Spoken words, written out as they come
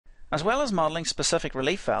As well as modelling specific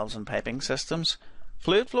relief valves and piping systems,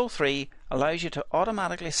 FluidFlow 3 allows you to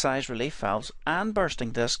automatically size relief valves and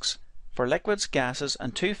bursting discs for liquids, gases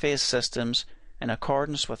and two-phase systems in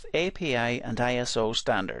accordance with API and ISO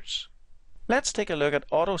standards. Let's take a look at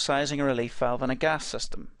auto-sizing a relief valve in a gas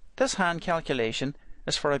system. This hand calculation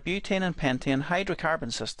is for a butane and pentane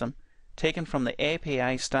hydrocarbon system taken from the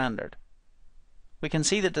API standard. We can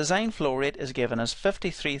see the design flow rate is given as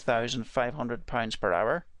 53,500 pounds per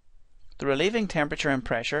hour. The relieving temperature and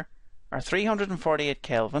pressure are 348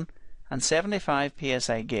 Kelvin and 75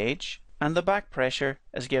 psi gauge, and the back pressure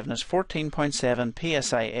is given as 14.7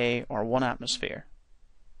 psia or 1 atmosphere.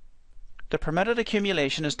 The permitted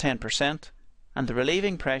accumulation is 10% and the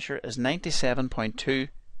relieving pressure is 97.2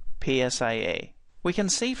 psia. We can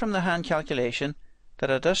see from the hand calculation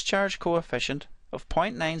that a discharge coefficient of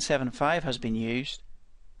 0.975 has been used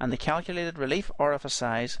and the calculated relief orifice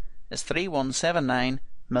size is 3179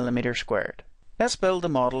 mm². Let's build the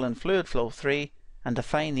model in FluidFlow 3 and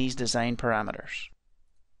define these design parameters.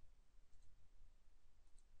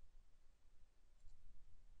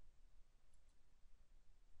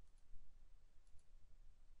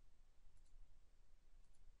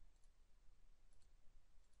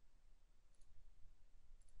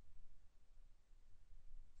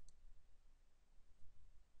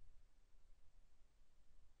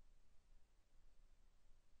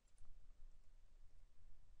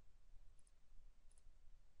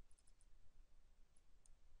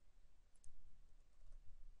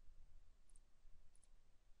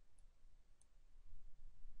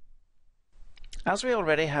 As we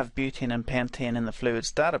already have butane and pentane in the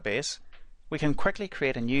fluids database, we can quickly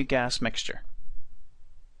create a new gas mixture.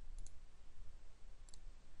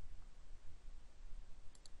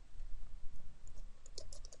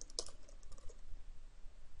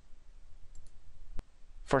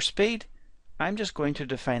 For speed, I'm just going to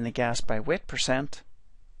define the gas by weight percent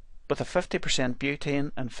with a 50%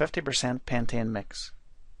 butane and 50% pentane mix.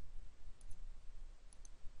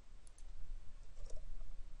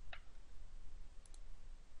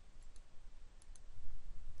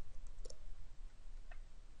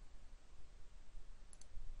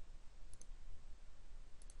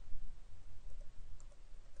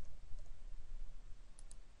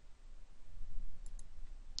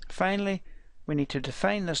 Finally, we need to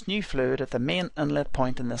define this new fluid at the main inlet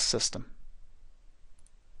point in this system.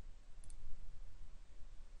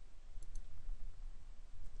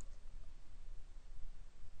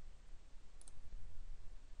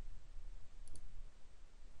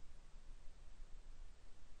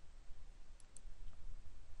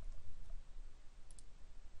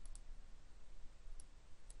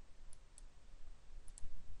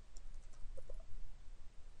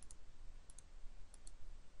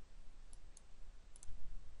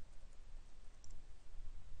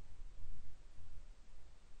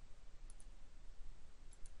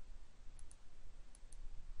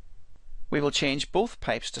 We will change both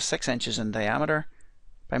pipes to 6 inches in diameter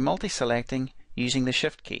by multi-selecting using the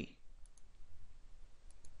Shift key.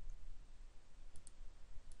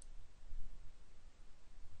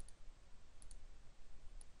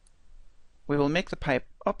 We will make the pipe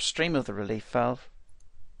upstream of the relief valve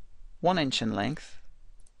 1 inch in length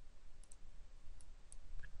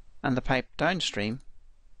and the pipe downstream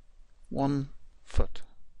 1 foot.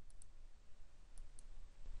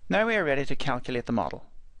 Now we are ready to calculate the model.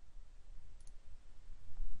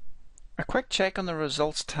 A quick check on the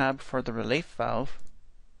Results tab for the relief valve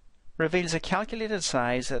reveals a calculated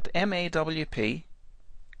size at MAWP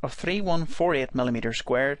of 3148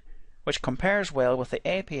 mm², which compares well with the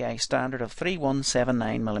API standard of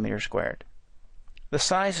 3179 mm². The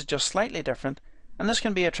size is just slightly different, and this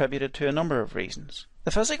can be attributed to a number of reasons.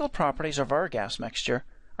 The physical properties of our gas mixture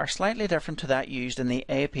are slightly different to that used in the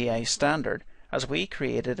API standard, as we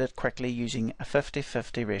created it quickly using a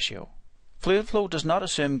 50-50 ratio. FluidFlow does not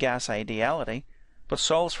assume gas ideality, but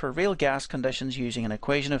solves for real gas conditions using an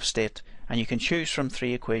equation of state, and you can choose from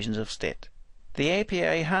 3 equations of state. The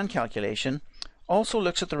API hand calculation also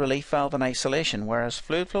looks at the relief valve in isolation, whereas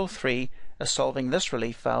FluidFlow 3 is solving this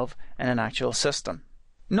relief valve in an actual system.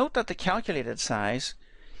 Note that the calculated size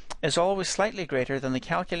is always slightly greater than the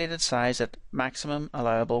calculated size at maximum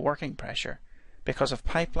allowable working pressure because of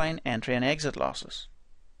pipeline entry and exit losses.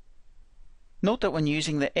 Note that when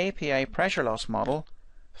using the API pressure loss model,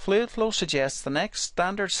 FluidFlow suggests the next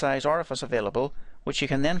standard size orifice available, which you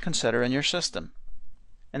can then consider in your system.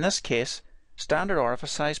 In this case, standard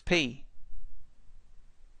orifice size P.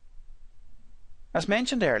 As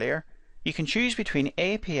mentioned earlier, you can choose between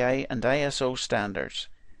API and ISO standards,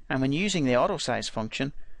 and when using the auto size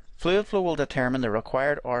function, FluidFlow will determine the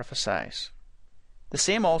required orifice size. The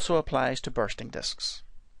same also applies to bursting discs.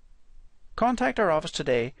 Contact our office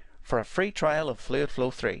today for a free trial of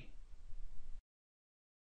FluidFlow 3.